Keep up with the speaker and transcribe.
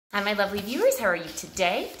Hi, my lovely viewers. How are you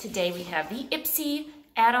today? Today we have the Ipsy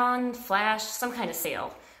add-on flash, some kind of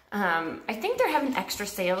sale. I think they're having extra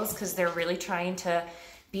sales because they're really trying to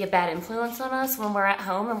be a bad influence on us when we're at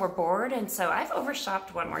home and we're bored. And so I've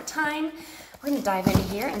overshopped one more time. We're gonna dive in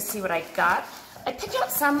here and see what I got. I picked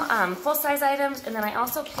out some full-size items, and then I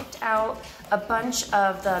also picked out a bunch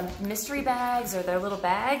of the mystery bags or their little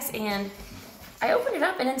bags. And I opened it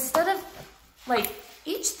up, and instead of like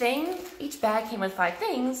each bag came with 5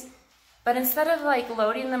 things, but instead of like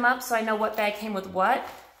loading them up so I know what bag came with what,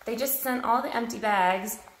 they just sent all the empty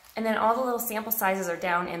bags, and then all the little sample sizes are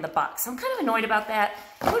down in the box. So I'm kind of annoyed about that.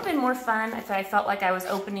 It would have been more fun if I felt like I was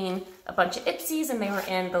opening a bunch of Ipsys and they were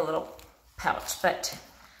in the little pouch, but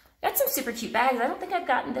got some super cute bags. I don't think I've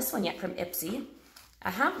gotten this one yet from Ipsy. I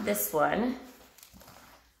have this one.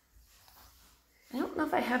 I don't know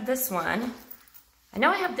if I have this one. I know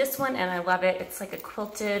I have this one and I love it. It's like a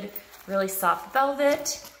quilted, really soft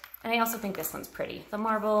velvet. And I also think this one's pretty. The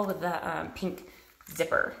marble with the pink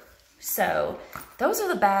zipper. So those are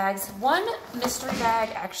the bags. One mystery bag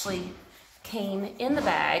actually came in the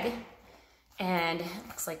bag, and it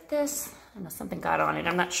looks like this. I don't know, something got on it.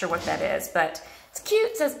 I'm not sure what that is, but it's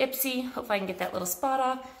cute. It says Ipsy. Hopefully I can get that little spot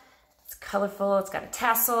off. It's colorful. It's got a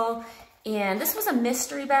tassel. And this was a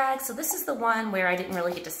mystery bag, so this is the one where I didn't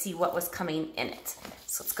really get to see what was coming in it.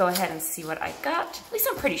 So let's go ahead and see what I got. At least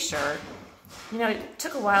I'm pretty sure. You know, it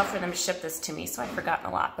took a while for them to ship this to me, so I've forgotten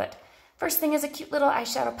a lot. But first thing is a cute little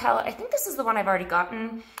eyeshadow palette. I think this is the one I've already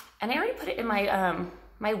gotten, and I already put it in my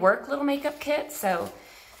my work little makeup kit, so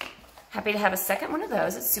happy to have a second one of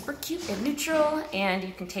those. It's super cute and neutral, and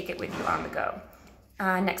you can take it with you on the go.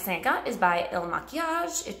 Next thing I got is by Il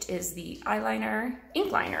Makiage. It is the eyeliner,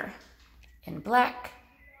 ink liner in black.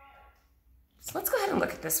 So let's go ahead and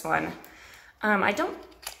look at this one.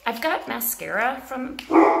 I've got mascara from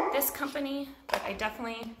this company, but I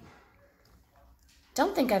definitely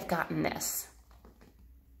don't think I've gotten this.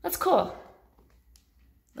 That's cool.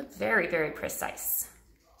 Look very, very precise.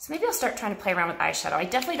 So maybe I'll start trying to play around with eyeshadow. I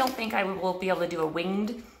definitely don't think I will be able to do a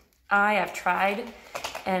winged eye. I've tried,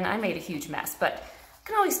 and I made a huge mess, but I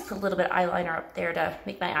can always put a little bit of eyeliner up there to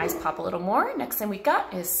make my eyes pop a little more. Next thing we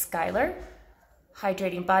got is Skylar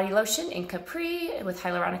Hydrating Body Lotion in Capri with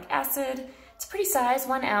hyaluronic acid. It's a pretty size,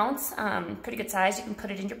 1 ounce, pretty good size. You can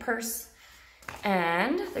put it in your purse.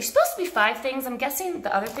 And there's supposed to be 5 things. I'm guessing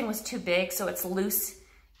the other thing was too big, so it's loose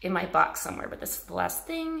in my box somewhere, but this is the last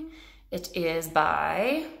thing. It is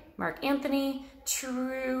by Mark Anthony,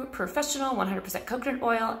 True Professional 100% coconut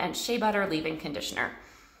oil and shea butter leave-in conditioner.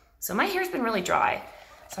 So my hair's been really dry,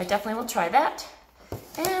 so I definitely will try that.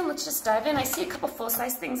 And let's just dive in. I see a couple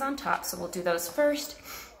full-size things on top, so we'll do those first.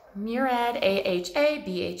 Murad AHA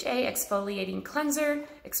BHA Exfoliating Cleanser.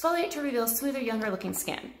 Exfoliate to reveal smoother, younger-looking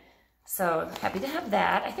skin. So happy to have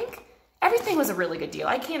that. I think everything was a really good deal.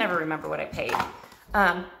 I can't ever remember what I paid.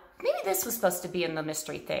 Maybe this was supposed to be in the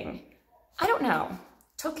mystery thing. I don't know.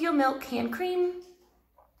 Tokyo Milk Hand Cream.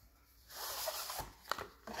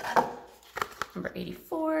 Number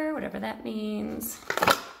 84, whatever that means.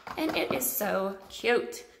 And it is so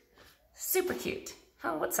cute. Super cute.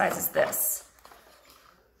 Oh, what size is this?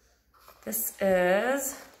 This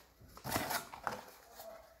is,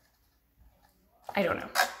 I don't know.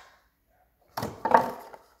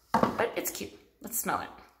 But it's cute. Let's smell it.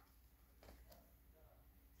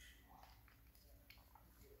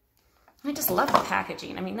 I just love the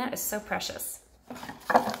packaging. I mean, that is so precious.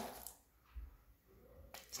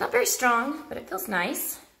 It's not very strong, but it feels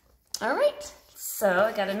nice. All right, so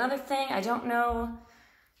I got another thing. I don't know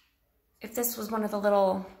if this was one of the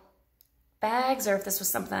little bags or if this was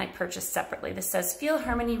something I purchased separately. This says Feel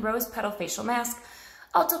Harmony Rose Petal Facial Mask,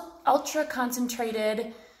 Ultra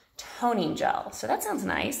Concentrated Toning Gel. So that sounds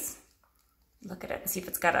nice. Look at it and see if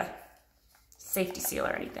it's got a safety seal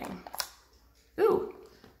or anything. Ooh.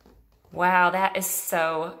 Wow, that is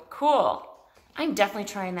so cool. I'm definitely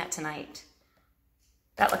trying that tonight.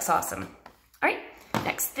 That looks awesome. All right,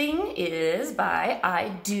 next thing is by I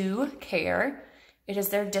Do Care. It is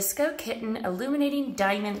their Disco Kitten Illuminating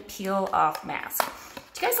Diamond Peel Off Mask.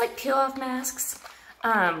 Do you guys like peel off masks?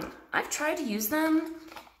 I've tried to use them,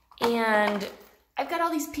 and I've got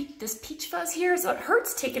all this peach fuzz here, so it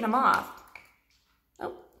hurts taking them off.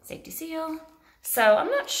 Oh, safety seal. So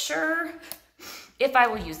I'm not sure if I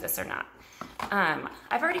will use this or not.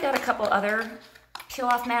 I've already got a couple other peel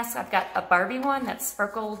off masks. I've got a Barbie one, that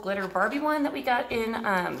sparkle glitter Barbie one that we got in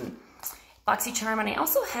BoxyCharm, and I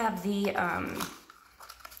also have the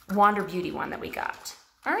Wander Beauty one that we got.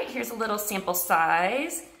 All right, here's a little sample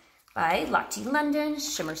size by Lottie London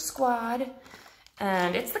Shimmer Squad.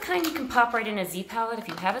 And it's the kind you can pop right in a Z palette if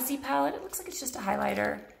you have a Z palette. It looks like it's just a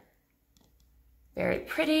highlighter. Very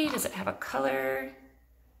pretty. Does it have a color?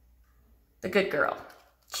 The Good Girl.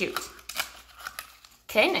 Cute.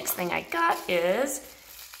 Okay, next thing I got is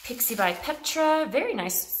Pixie by Petra. Very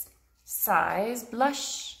nice size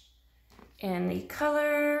blush in the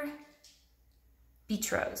color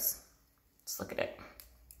Beach Rose. Let's look at it.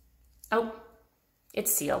 Oh,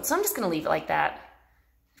 it's sealed, so I'm just gonna leave it like that.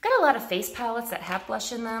 I've got a lot of face palettes that have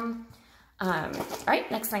blush in them. All right,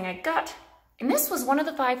 next thing I got, and this was one of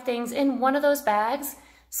the 5 things in one of those bags,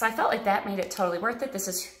 so I felt like that made it totally worth it. This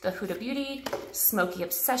is the Huda Beauty Smoky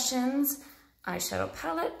Obsessions eyeshadow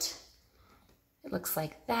palette. It looks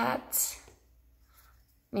like that.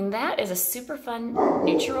 I mean, that is a super fun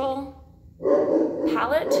neutral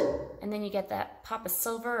palette, and then you get that pop of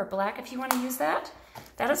silver or black if you want to use that.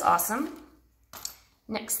 That is awesome.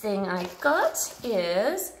 Next thing I got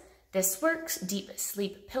is This Works Deep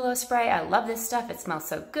Sleep Pillow Spray. I love this stuff. It smells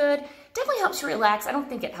so good. Definitely helps you relax. I don't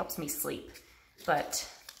think it helps me sleep, but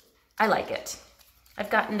I like it. I've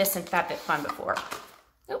gotten this in FabFitFun before.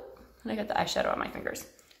 Oh, and I got the eyeshadow on my fingers.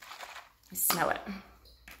 I smell it.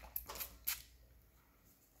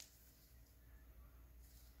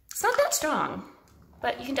 It's not that strong,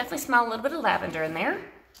 but you can definitely smell a little bit of lavender in there.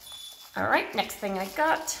 All right, next thing I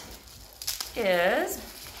got is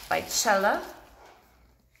by Cella.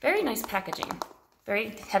 Very nice packaging, very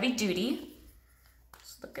heavy duty.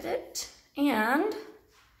 Let's look at it. And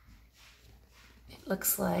it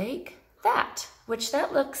looks like that, which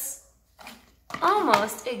that looks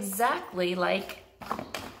almost exactly like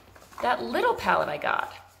that little palette I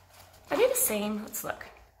got. Are they the same? Let's look.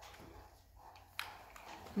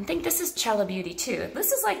 I think this is Cella Beauty too.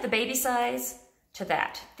 This is like the baby size to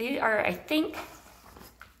that. They are, I think,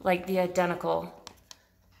 like the identical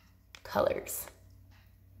colors.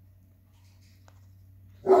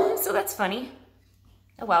 So that's funny.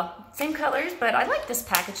 Oh well, same colors, but I like this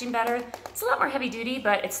packaging better. It's a lot more heavy duty,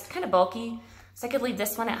 but it's kind of bulky. So I could leave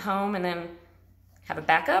this one at home and then have a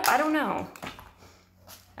backup. I don't know.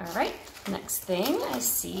 All right, next thing I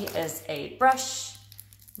see is a brush.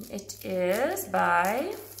 It is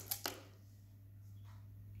by,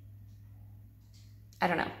 I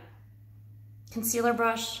don't know, concealer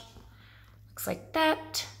brush. Looks like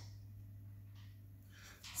that.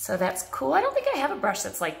 So that's cool. I don't think I have a brush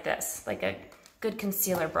that's like this, like a good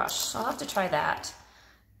concealer brush. So I'll have to try that.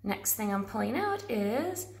 Next thing I'm pulling out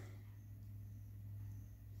is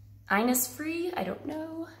Innisfree. I don't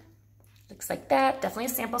know. Looks like that. Definitely a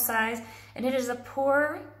sample size. And it is a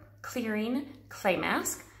pore clearing clay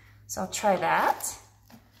mask. So I'll try that.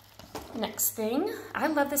 Next thing, I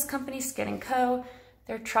love this company, Skin & Co.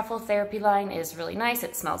 Their Truffle Therapy line is really nice.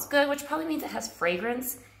 It smells good, which probably means it has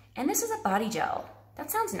fragrance. And this is a body gel. That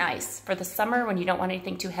sounds nice for the summer when you don't want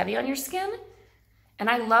anything too heavy on your skin. And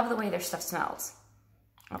I love the way their stuff smells.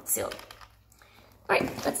 I'll seal it. All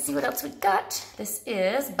right, let's see what else we got. This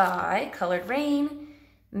is by Colored Rain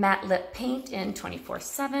Matte Lip Paint in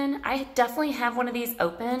 24/7. I definitely have one of these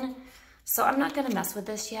open, so I'm not gonna mess with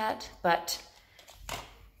this yet, but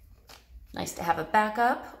nice to have a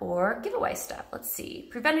backup or giveaway stuff. Let's see.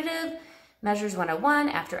 Preventative Measures 101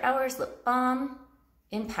 After Hours Lip Balm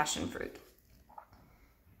in Passion Fruit.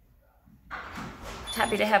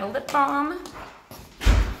 Happy to have a lip balm.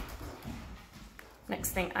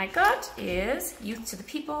 Next thing I got is Youth to the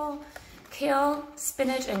People, kale,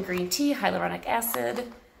 spinach, and green tea, hyaluronic acid.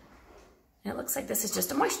 And it looks like this is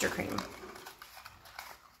just a moisture cream.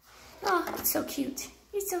 Oh, it's so cute.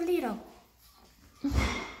 He's so little.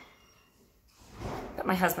 But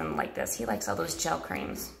my husband liked this. He likes all those gel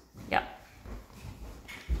creams. Yep.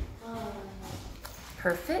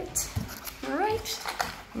 Perfect. All right.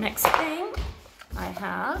 Next thing I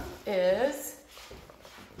have is,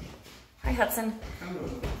 hi Hudson.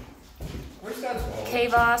 Where's Dad's wallet?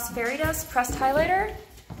 K-Voss Fairy Dust Pressed Highlighter.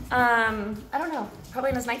 I don't know, probably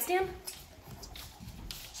in his nightstand.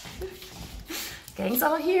 Gang's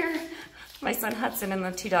all here. My son Hudson and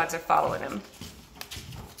the 2 dogs are following him.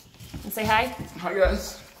 And say hi. Hi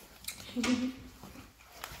guys.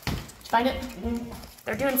 Find it?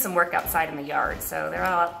 They're doing some work outside in the yard, so they're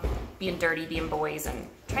all out being dirty, being boys, and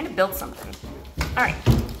trying to build something. All right.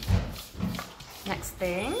 Next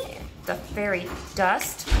thing, the Fairy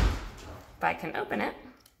Dust. If I can open it.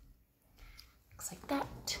 Looks like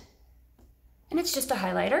that. And it's just a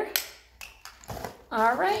highlighter.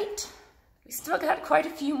 All right. We still got quite a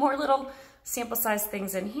few more little sample size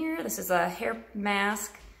things in here. This is a hair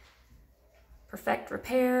mask. Perfect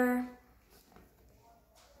Repair.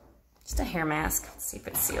 Just a hair mask. Let's see if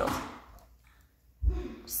it's sealed.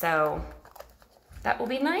 So that will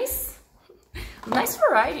be nice. A nice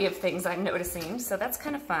variety of things I'm noticing, so that's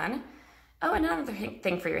kind of fun. Oh, another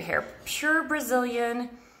thing for your hair. Pure Brazilian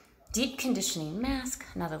Deep Conditioning Mask.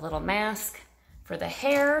 Another little mask for the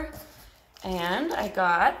hair. And I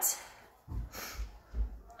got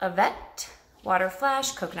a Vet Water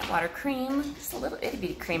Flash Coconut Water Cream. Just a little itty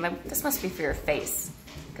bitty cream. This must be for your face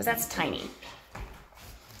because that's tiny.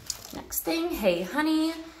 Next thing, Hey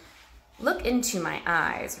Honey, Look Into My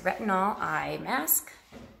Eyes Retinol Eye Mask.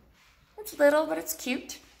 It's little, but it's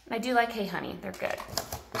cute. And I do like Hey Honey, they're good.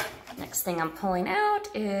 Next thing I'm pulling out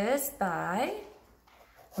is by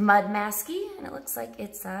Mud Masky, and it looks like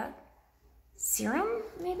it's a serum,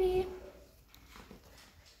 maybe?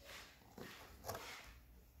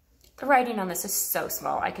 The writing on this is so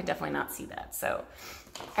small, I could definitely not see that. So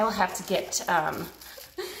I will have to get a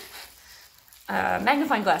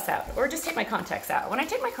magnifying glass out, or just take my contacts out. When I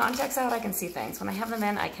take my contacts out, I can see things. When I have them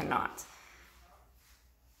in, I cannot.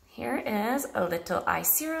 Here is a little eye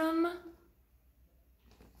serum.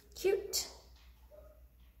 Cute.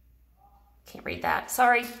 Can't read that,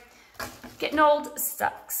 sorry. Getting old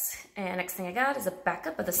sucks. And next thing I got is a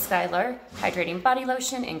backup of the Skylar Hydrating Body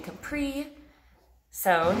Lotion in Capri.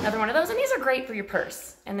 So another one of those, and these are great for your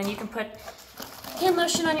purse. And then you can put hand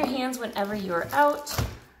lotion on your hands whenever you're out.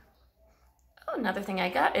 Oh, another thing I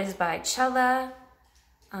got is by Cella.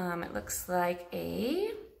 It looks like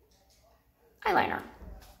a eyeliner.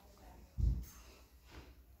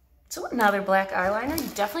 So another black eyeliner. You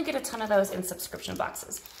definitely get a ton of those in subscription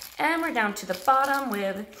boxes. And we're down to the bottom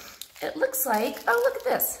with, it looks like, oh, look at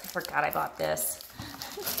this. I forgot I bought this.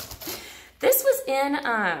 This was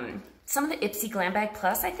in some of the Ipsy Glam Bag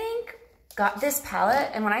Plus, I think. Got this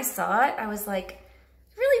palette, and when I saw it, I was like,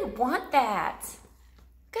 I really want that.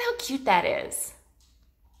 Look at how cute that is.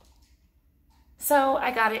 So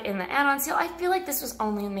I got it in the add-on sale. I feel like this was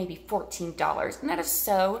only maybe $14, and that is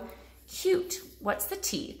so cute. What's the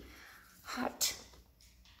tea? Hot.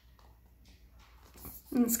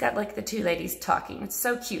 And it's got like the two ladies talking. It's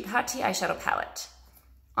so cute. Hot Tea Eyeshadow Palette.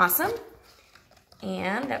 Awesome.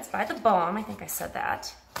 And that's by The Balm. I think I said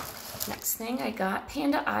that. Next thing I got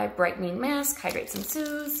Panda Eye Brightening Mask. Hydrates and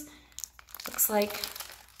Soothes. Looks like,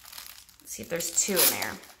 let's see if there's two in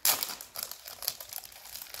there.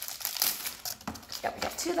 Yep, we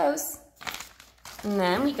got two of those. And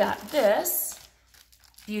then we got this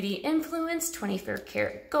Beauty Influence 24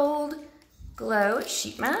 Karat Gold Glow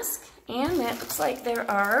Sheet Mask. And it looks like there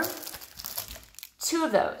are two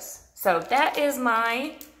of those. So that is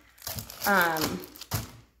my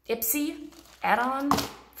Ipsy add-on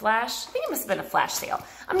flash. I think it must have been a flash sale.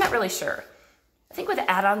 I'm not really sure. I think with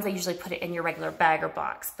the add-ons, they usually put it in your regular bag or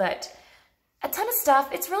box, but a ton of stuff.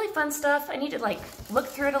 It's really fun stuff. I need to like look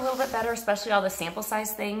through it a little bit better, especially all the sample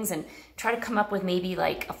size things, and try to come up with maybe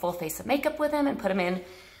like a full face of makeup with them and put them in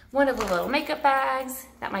one of the little makeup bags.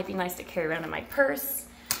 That might be nice to carry around in my purse.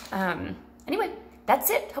 Anyway, that's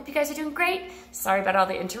it. Hope you guys are doing great. Sorry about all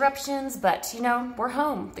the interruptions, but you know, we're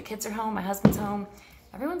home. The kids are home, my husband's home,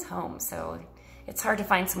 everyone's home. So it's hard to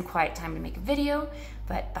find some quiet time to make a video,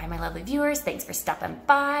 but bye my lovely viewers. Thanks for stopping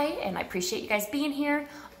by, and I appreciate you guys being here.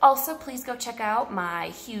 Also, please go check out my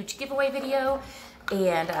huge giveaway video.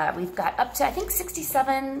 And we've got up to, I think,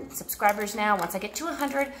 67 subscribers now. Once I get to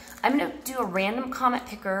 100, I'm gonna do a random comment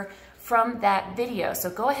picker from that video. So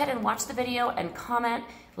go ahead and watch the video and comment,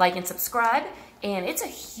 like, and subscribe. And it's a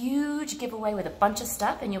huge giveaway with a bunch of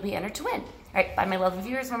stuff, and you'll be entered to win. All right, bye my lovely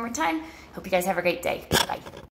viewers one more time. Hope you guys have a great day. Bye.